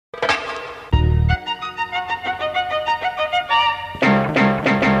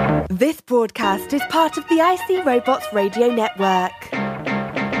This broadcast is part of the IC Robots Radio Network.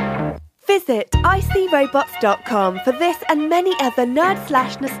 Visit icrobots.com for this and many other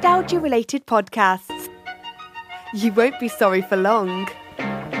nerd/nostalgia-related podcasts. You won't be sorry for long.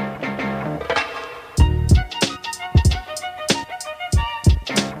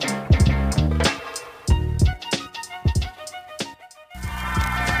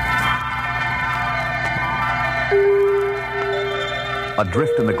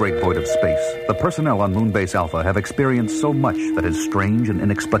 Adrift in the great void of space, the personnel on Moonbase Alpha have experienced so much that is strange and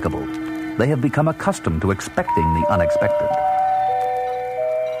inexplicable. They have become accustomed to expecting the unexpected.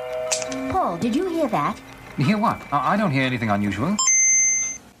 Paul, did you hear that? Hear what? I don't hear anything unusual.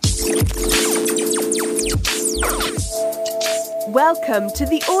 Welcome to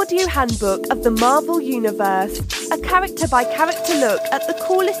the audio handbook of the Marvel Universe, a character-by-character look at the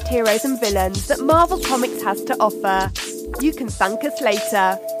coolest heroes and villains that Marvel Comics has to offer. You can thank us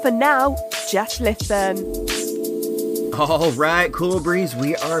later. For now, just listen. All right, Cool Breeze,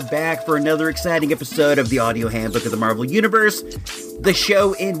 we are back for another exciting episode of the audio handbook of the Marvel Universe, the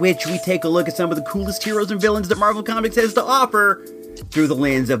show in which we take a look at some of the coolest heroes and villains that Marvel Comics has to offer through the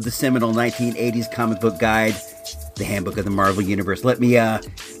lens of the seminal 1980s comic book guide, the Handbook of the Marvel Universe. Let me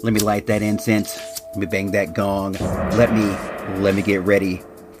light that incense. Let me bang that gong. Let me get ready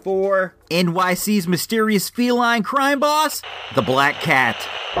for NYC's mysterious feline crime boss, the Black Cat.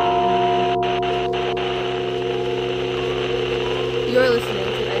 You're listening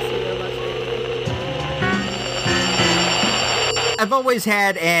to IC Robots Radio. I've always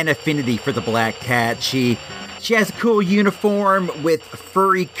had an affinity for the Black Cat. She has a cool uniform with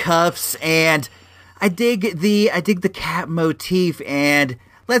furry cuffs, and I dig the cat motif, and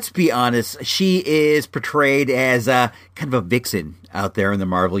let's be honest, she is portrayed as kind of a vixen out there in the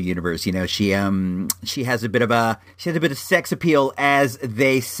Marvel universe. You know, she has a bit of sex appeal, as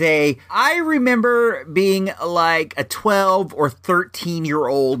they say. I remember being like a 12 or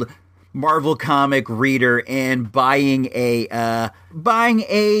 13-year-old Marvel comic reader and buying a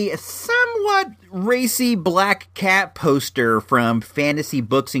somewhat racy Black Cat poster from Fantasy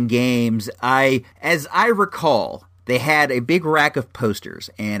Books and Games. As I recall, they had a big rack of posters,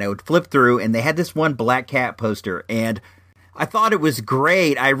 and I would flip through, and they had this one Black Cat poster, and I thought it was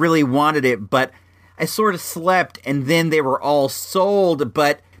great. I really wanted it, but I sort of slept, and then they were all sold,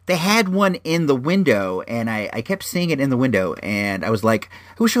 but they had one in the window, and I kept seeing it in the window, and I was like,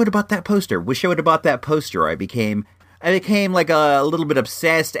 I wish I would have bought that poster. I became like a little bit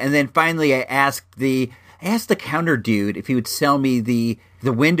obsessed, and then finally I asked the counter dude if he would sell me the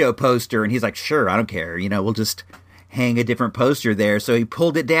window poster, and he's like, sure, I don't care, we'll just hang a different poster there. So he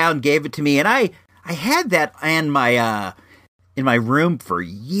pulled it down, gave it to me, and I had that in my room for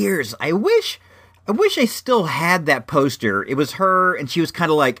years. I wish I still had that poster. It was her, and she was kind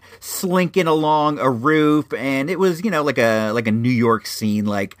of like slinking along a roof, and it was, like a New York scene,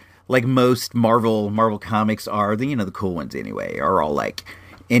 like most Marvel comics are. The cool ones anyway are all like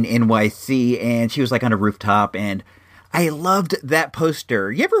in NYC, and she was like on a rooftop, and I loved that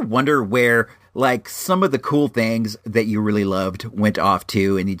poster. You ever wonder where like some of the cool things that you really loved went off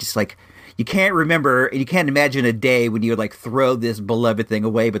to, and you just like, you can't remember, and you can't imagine a day when you would like throw this beloved thing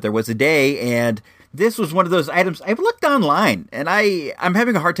away, but there was a day, and this was one of those items. I've looked online, and I'm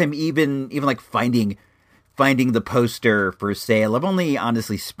having a hard time even like finding the poster for sale. I've only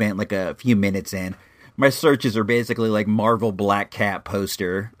honestly spent like a few minutes, and my searches are basically like Marvel Black Cat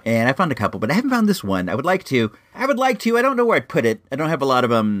poster, and I found a couple, but I haven't found this one. I would like to. I don't know where I'd put it. I don't have a lot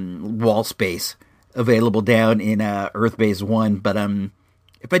of wall space available down in Earthbase 1, but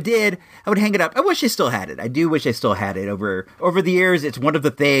if I did, I would hang it up. I wish I still had it. I do wish I still had it. Over the years, it's one of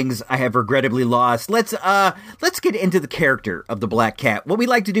the things I have regrettably lost. Let's get into the character of the Black Cat. What we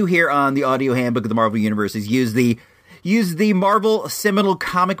like to do here on the audio handbook of the Marvel Universe is use the Marvel Seminal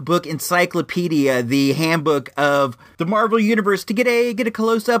Comic Book Encyclopedia, the handbook of the Marvel Universe, to get a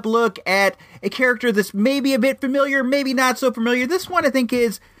close-up look at a character that's maybe a bit familiar, maybe not so familiar. This one, I think,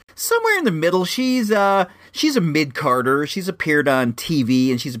 is somewhere in the middle. She's a mid-carder. She's appeared on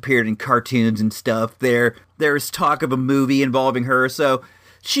TV, and she's appeared in cartoons and stuff. There's talk of a movie involving her, so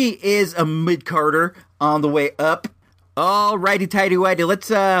she is a mid-carder on the way up. Alrighty, tighty-whitey, let's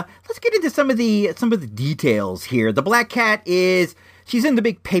get into some of the details here. The Black Cat she's in the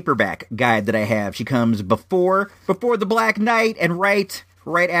big paperback guide that I have. She comes before the Black Knight and right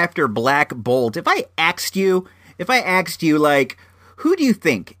after Black Bolt. If I asked you like, who do you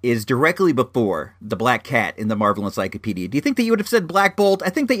think is directly before the Black Cat in the Marvel Encyclopedia? Do you think that you would have said Black Bolt?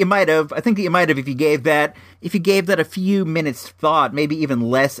 I think that you might have. I think that you might have if you gave that a few minutes thought, maybe even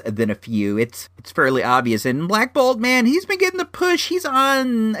less than a few. It's fairly obvious. And Black Bolt, man, he's been getting the push. He's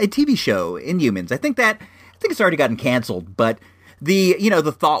on a TV show, Inhumans. I think it's already gotten canceled, but the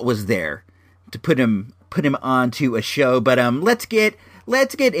thought was there to put him onto a show. But let's get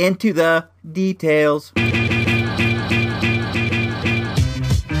into the details.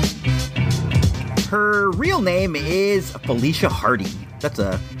 Her real name is Felicia Hardy. That's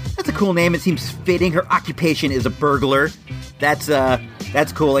a cool name. It seems fitting. Her occupation is a burglar. That's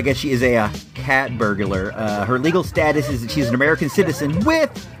cool. I guess she is a cat burglar. Her legal status is that she's an American citizen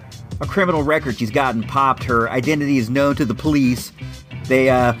with a criminal record. She's gotten popped. Her identity is known to the police.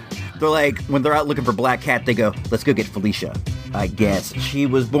 They're like, when they're out looking for Black Cat, they go, let's go get Felicia, I guess. She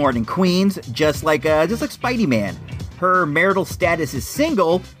was born in Queens, just like Spidey Man. Her marital status is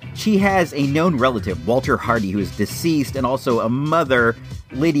single. She has a known relative, Walter Hardy, who is deceased, and also a mother,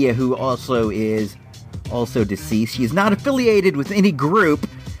 Lydia, who is also deceased. She is not affiliated with any group.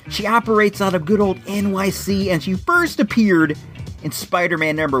 She operates out of good old NYC, and she first appeared in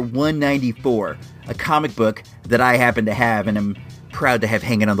Spider-Man number 194, a comic book that I happen to have and am proud to have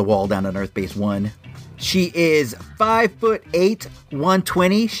hanging on the wall down on Earth Base 1. She is 5'8",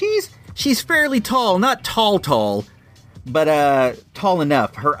 120. She's fairly tall, not tall, but tall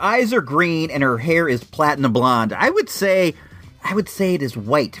enough. Her eyes are green and her hair is platinum blonde. I would say it is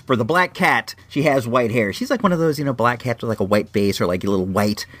white. For the Black Cat, she has white hair. She's like one of those, black cats with like a white base or like a little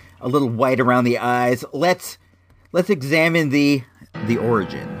white around the eyes. Let's examine the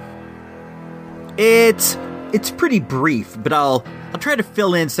origin. It's pretty brief, but I'll try to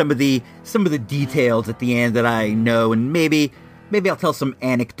fill in some of the details at the end that I know, and maybe I'll tell some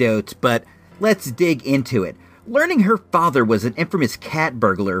anecdotes, but let's dig into it. Learning her father was an infamous cat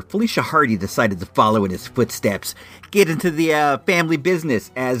burglar, Felicia Hardy decided to follow in his footsteps, get into the family business,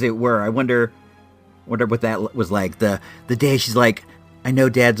 as it were. I wonder what that was like. The day she's like, I know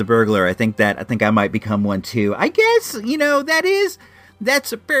Dad's a burglar. I think I might become one too. I guess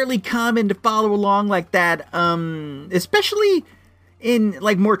that's fairly common to follow along like that, especially in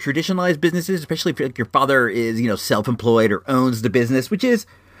like more traditionalized businesses, especially if like, your father is self-employed or owns the business, which is,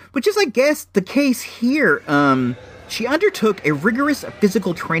 I guess, the case here. She undertook a rigorous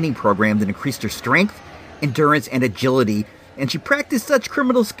physical training program that increased her strength, endurance, and agility, and she practiced such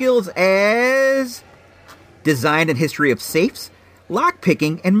criminal skills as design and history of safes,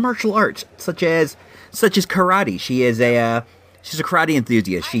 lockpicking, and martial arts, such as karate. She's a karate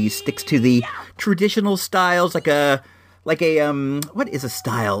enthusiast. She sticks to the traditional styles, like a what is a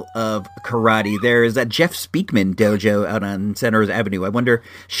style of karate? There's that Jeff Speakman dojo out on Centers Avenue. I wonder,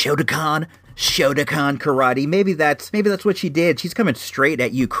 Shotokan karate. Maybe that's what she did. She's coming straight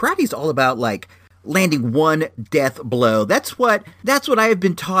at you. Karate's all about like landing one death blow. That's what I have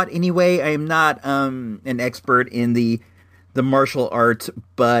been taught anyway. I am not an expert in the martial arts,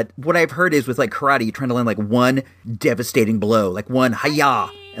 but what I've heard is with like karate, you're trying to land like one devastating blow, like one hi-ya,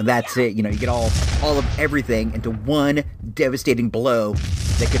 and that's it. You get all of everything into one devastating blow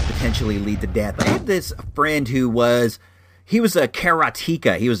that could potentially lead to death. I had this friend he was a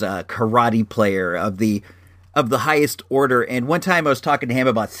karateka. He was a karate player of the highest order, and one time I was talking to him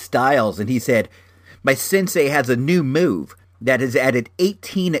about styles, and he said, my sensei has a new move that has added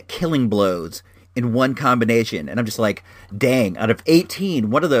 18 killing blows in one combination. And I'm just like, dang, out of 18,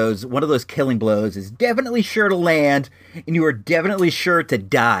 one of those killing blows is definitely sure to land, and you are definitely sure to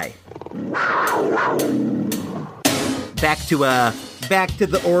die. Back to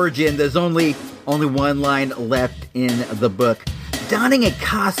the origin. There's only one line left in the book. Donning a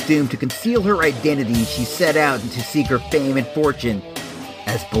costume to conceal her identity, she set out to seek her fame and fortune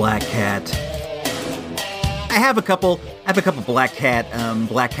as Black Cat. I have a couple Black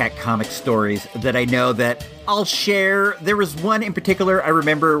Cat comic stories that I know that I'll share. There was one in particular I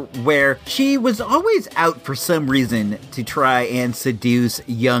remember where she was always out for some reason to try and seduce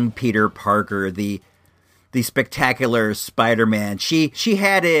young Peter Parker, the spectacular Spider-Man. She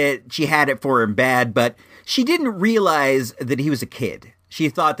had it for him bad, but she didn't realize that he was a kid. She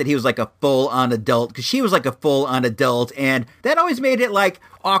thought that he was like a full-on adult, because she was like a full-on adult, and that always made it like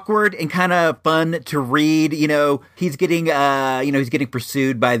awkward and kind of fun to read. He's getting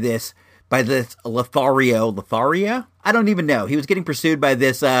pursued by this Lothario? I don't even know. He was getting pursued by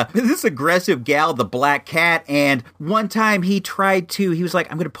this aggressive gal, the Black Cat, and one time he was like,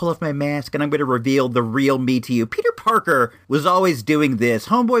 I'm going to pull off my mask and I'm going to reveal the real me to you. Peter Parker was always doing this.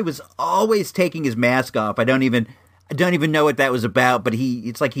 Homeboy was always taking his mask off. I don't even I don't even know what that was about, but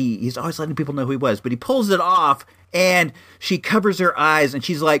it's like he's always letting people know who he was. But he pulls it off, and she covers her eyes, and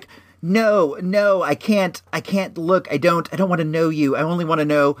she's like, No, I can't look. I don't want to know you. I only want to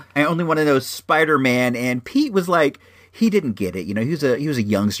know Spider-Man. And Pete was like, he didn't get it. You know, he was a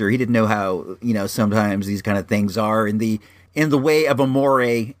youngster. He didn't know how, you know, sometimes these kind of things are in the way of amore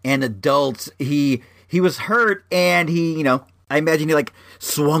and adults. He was hurt, and he, you know, I imagine he like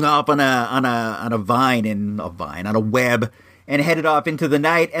swung off on a web and headed off into the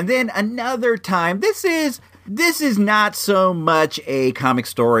night. And then another time, this is not so much a comic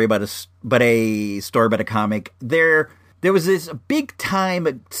story, but a story about a comic. There was this big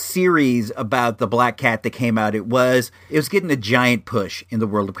time series about the Black Cat that came out. It was getting a giant push in the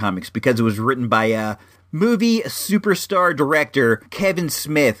world of comics because it was written by a movie superstar director Kevin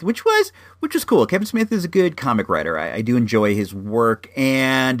Smith, which was cool. Kevin Smith is a good comic writer. I do enjoy his work,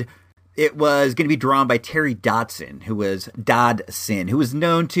 and it was going to be drawn by Terry Dodson, who was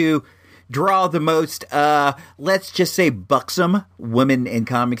known to draw the most, let's just say, buxom women in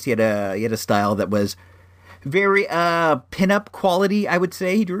comics. He had a style that was very pin-up quality, I would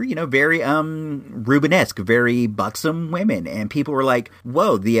say. He drew, you know, very Rubenesque, very buxom women, and people were like,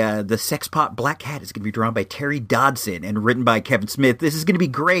 "Whoa, the sex pot Black Cat is going to be drawn by Terry Dodson and written by Kevin Smith. This is going to be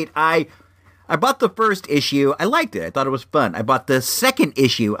great." I bought the first issue. I liked it. I thought it was fun. I bought the second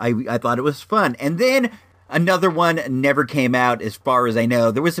issue. I thought it was fun, and then another one never came out, as far as I know.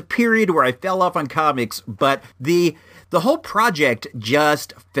 There was a period where I fell off on comics, but the whole project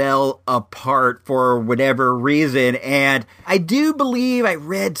just fell apart for whatever reason, and I do believe I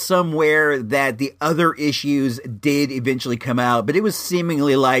read somewhere that the other issues did eventually come out, but it was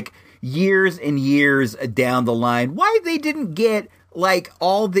seemingly like years and years down the line. Why they didn't get like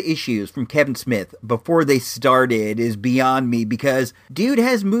all the issues from Kevin Smith before they started is beyond me, because dude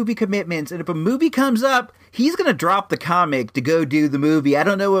has movie commitments, and if a movie comes up, he's going to drop the comic to go do the movie. I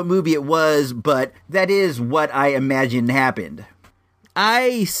don't know what movie it was, but that is what I imagine happened.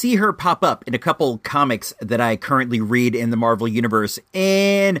 I see her pop up in a couple comics that I currently read in the Marvel Universe,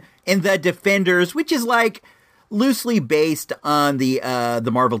 in The Defenders, which is like loosely based on the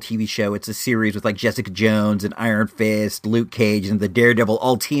Marvel TV show. It's a series with like Jessica Jones and Iron Fist, Luke Cage, and the Daredevil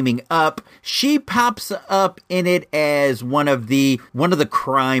all teaming up. She pops up in it as one of the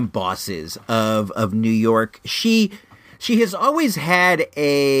crime bosses of New York. She has always had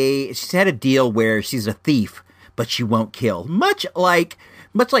a deal where she's a thief, but she won't kill. Much like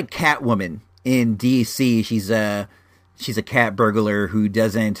Catwoman in DC. She's a cat burglar who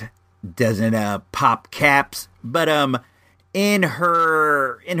doesn't pop caps, but in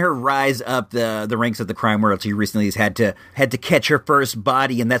her rise up the ranks of the crime world, she recently has had to catch her first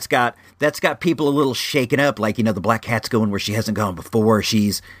body, and that's got people a little shaken up. Like, you know, the Black Cat's going where she hasn't gone before.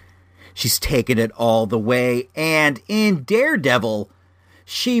 She's taken it all the way. And in Daredevil,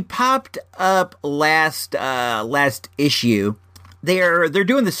 she popped up last issue. They're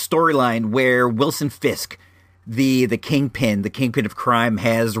doing this storyline where Wilson Fisk, the kingpin of crime,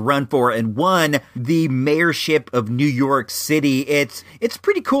 has run for and won the mayorship of New York City. It's a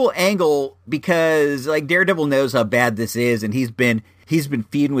pretty cool angle because like Daredevil knows how bad this is, and he's been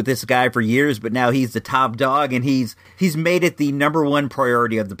feuding with this guy for years, but now he's the top dog, and he's made it the number one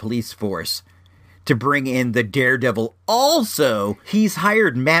priority of the police force to bring in the Daredevil. Also, he's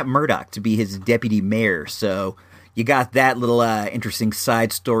hired Matt Murdock to be his deputy mayor, so you got that little interesting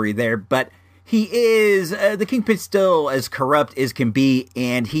side story there. But he is, the Kingpin still as corrupt as can be,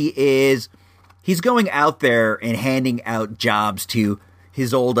 and he's going out there and handing out jobs to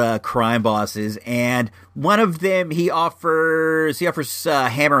his old crime bosses, and one of them he offers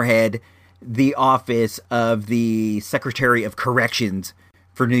Hammerhead the office of the Secretary of Corrections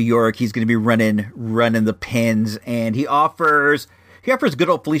for New York. He's going to be running the pens, and he offers good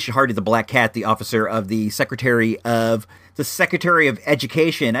old Felicia Hardy, the Black Cat, the officer of the Secretary of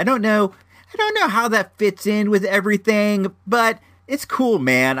Education. I don't know how that fits in with everything, but it's cool,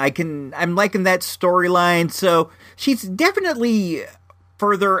 man. I'm liking that storyline. So she's definitely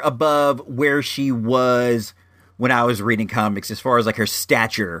further above where she was when I was reading comics, as far as like her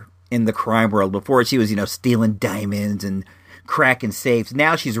stature in the crime world. Before, she was, you know, stealing diamonds and cracking safes.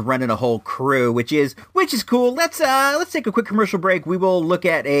 Now she's running a whole crew, which is cool. Let's take a quick commercial break. We will look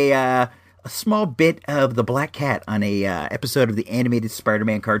at a small bit of the Black Cat on a episode of the animated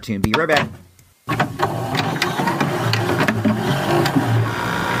Spider-Man cartoon. Be right back.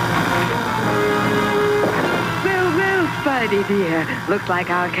 Well, Spidey dear, looks like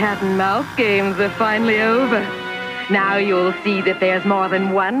our cat and mouse games are finally over. Now you'll see that there's more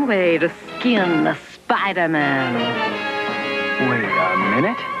than one way to skin a Spider-Man. Wait a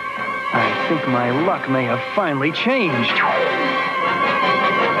minute. I think my luck may have finally changed.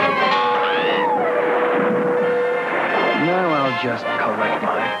 Now I'll just collect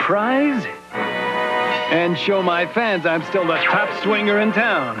my prize and show my fans I'm still the top swinger in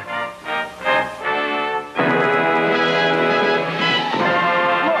town.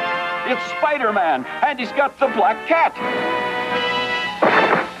 Look, it's Spider-Man, and he's got the black cat.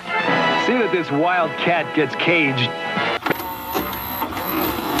 See that this wild cat gets caged.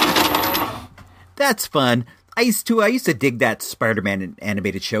 That's fun. I used to dig that Spider-Man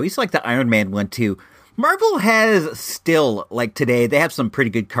animated show. I used to like the Iron Man one too. Marvel has still, like today, they have some pretty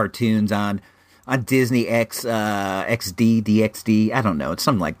good cartoons on Disney XD, DXD. I don't know. It's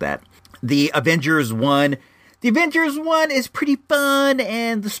something like that. The Avengers one is pretty fun,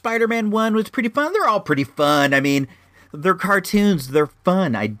 and the Spider-Man one was pretty fun. They're all pretty fun. I mean, they're cartoons. They're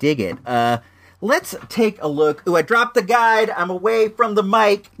fun. I dig it. Let's take a look. Ooh, I dropped the guide. I'm away from the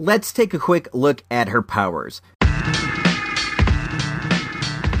mic. Let's take a quick look at her powers.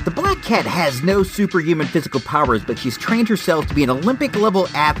 The Black Cat has no superhuman physical powers, but she's trained herself to be an Olympic-level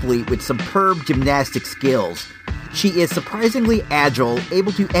athlete with superb gymnastic skills. She is surprisingly agile,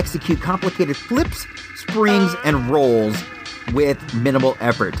 able to execute complicated flips, springs, and rolls with minimal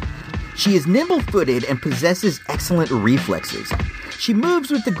effort. She is nimble-footed and possesses excellent reflexes. She moves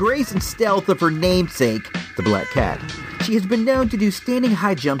with the grace and stealth of her namesake, the Black Cat. She has been known to do standing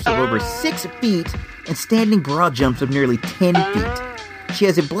high jumps of over 6 feet and standing broad jumps of nearly 10 feet. She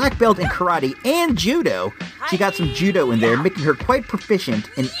has a black belt in karate and judo. She got some judo in there, making her quite proficient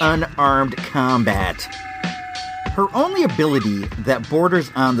in unarmed combat. Her only ability that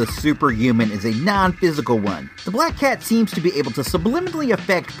borders on the superhuman is a non-physical one. The Black Cat seems to be able to subliminally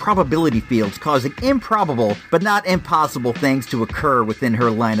affect probability fields, causing improbable but not impossible things to occur within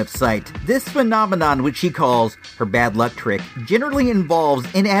her line of sight. This phenomenon, which she calls her bad luck trick, generally involves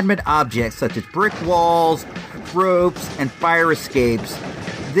inanimate objects such as brick walls, ropes, and fire escapes.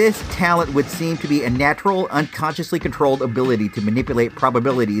 This talent would seem to be a natural, unconsciously controlled ability to manipulate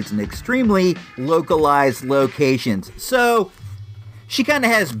probabilities in extremely localized locations. So, she kind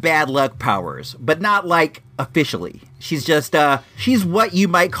of has bad luck powers, but not like officially. She's just, she's what you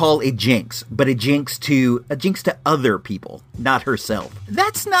might call a jinx, but a jinx to other people, not herself.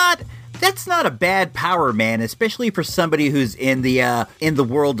 That's not a bad power, man, especially for somebody who's in the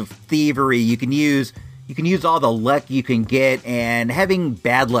world of thievery. You can use all the luck you can get, and having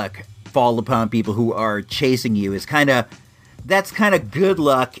bad luck fall upon people who are chasing you is that's kind of good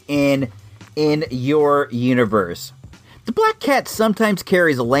luck in your universe. The Black Cat sometimes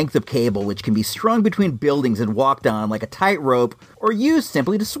carries a length of cable which can be strung between buildings and walked on like a tightrope, or used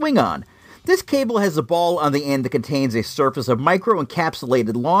simply to swing on. This cable has a ball on the end that contains a surface of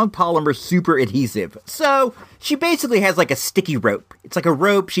micro-encapsulated long polymer super adhesive. So, she basically has like a sticky rope. It's like a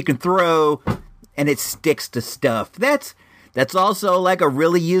rope she can throw, and it sticks to stuff. That's also like a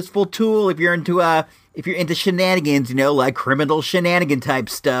really useful tool if you're into shenanigans, like criminal shenanigan type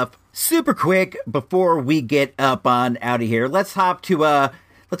stuff. Super quick before we get up on out of here. Let's hop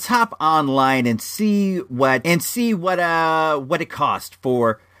online and see what it cost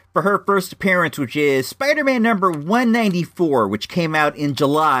for her first appearance, which is Spider-Man number 194, which came out in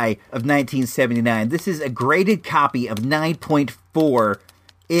July of 1979. This is a graded copy of 9.4.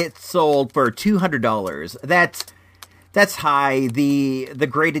 It sold for $200. That's high. The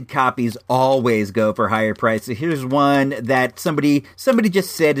graded copies always go for higher prices. Here's one that somebody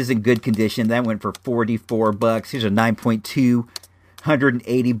just said is in good condition. That went for $44. Here's a 9.2,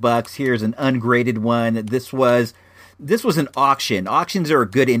 $180. Here's an ungraded one. This was an auction. Auctions are a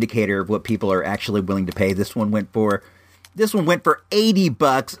good indicator of what people are actually willing to pay. This one went for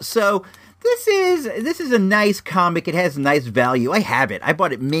 $80. So this is a nice comic. It has nice value. I have it. I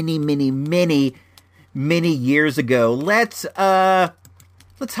bought it many years ago. Let's hop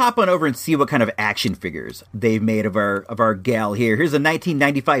on over and see what kind of action figures they've made of our gal here. Here's a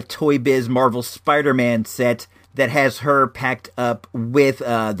 1995 Toy Biz Marvel Spider-Man set that has her packed up with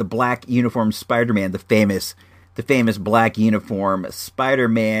the black uniform Spider-Man, the famous black uniform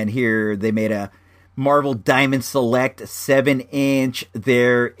Spider-Man. Here they made a Marvel Diamond Select 7-inch.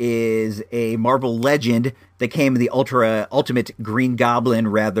 There is a Marvel Legend that came in the Ultimate Green Goblin,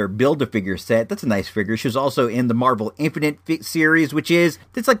 Build-A-Figure set. That's a nice figure. She was also in the Marvel Infinite series,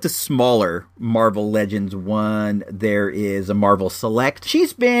 it's like the smaller Marvel Legends one. There is a Marvel Select.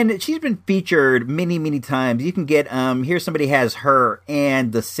 She's been featured many times. You can get, here somebody has her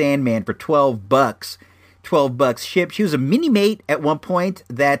and the Sandman for $12. $12 shipped. She was a mini-mate at one point.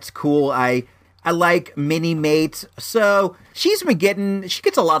 That's cool. I like mini-mates. So she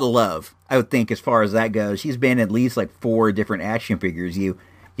gets a lot of love, I would think, as far as that goes. She's been at least like 4 different action figures. You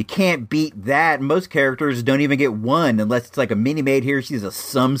You can't beat that. Most characters don't even get one unless it's like a mini-maid here. She's a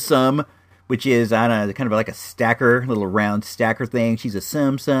sum-sum, which is, I don't know, kind of like a stacker, little round stacker thing. She's a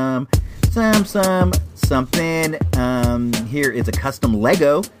sum-sum, something. Here is a custom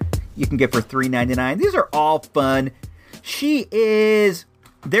Lego you can get for $3.99. These are all fun.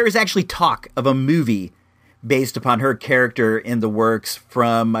 There is actually talk of a movie based upon her character in the works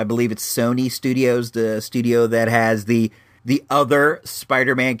from, I believe it's Sony Studios, the studio that has the other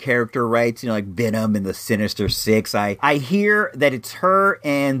Spider-Man character rights, like Venom and the Sinister Six. I hear that it's her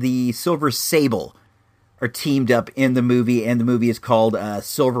and the Silver Sable are teamed up in the movie, and the movie is called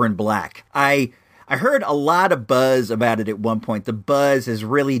Silver and Black. I heard a lot of buzz about it at one point. The buzz has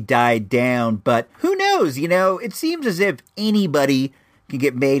really died down, but who knows? It seems as if anybody can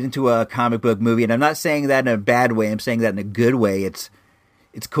get made into a comic book movie, and I'm not saying that in a bad way. I'm saying that in a good way. It's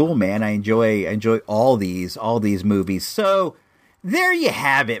cool, man. I enjoy all these movies. So there you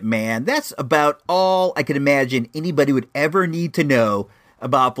have it, man. That's about all I could imagine anybody would ever need to know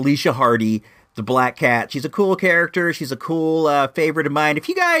about Felicia Hardy, the Black Cat. She's a cool character. She's a cool favorite of mine. If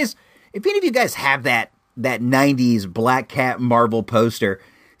any of you guys have that 90s Black Cat Marvel poster,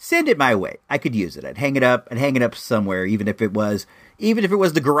 send it my way. I could use it. I'd hang it up somewhere, even if it was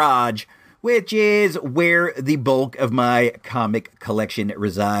the garage, which is where the bulk of my comic collection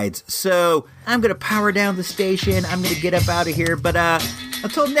resides. So I'm going to power down the station. I'm going to get up out of here. But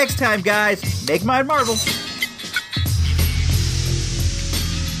until next time, guys, make mine Marvel.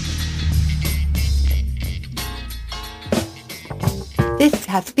 This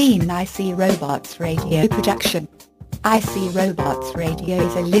has been IC Robots Radio production. IC Robots Radio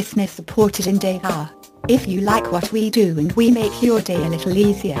is a listener-supported endeavor. If you like what we do and we make your day a little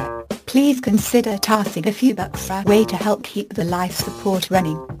easier, please consider tossing a few bucks our way to help keep the life support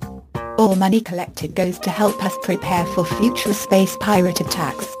running. All money collected goes to help us prepare for future space pirate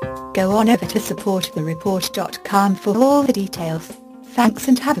attacks. Go on over to supportthereport.com for all the details. Thanks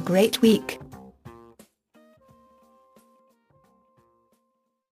and have a great week.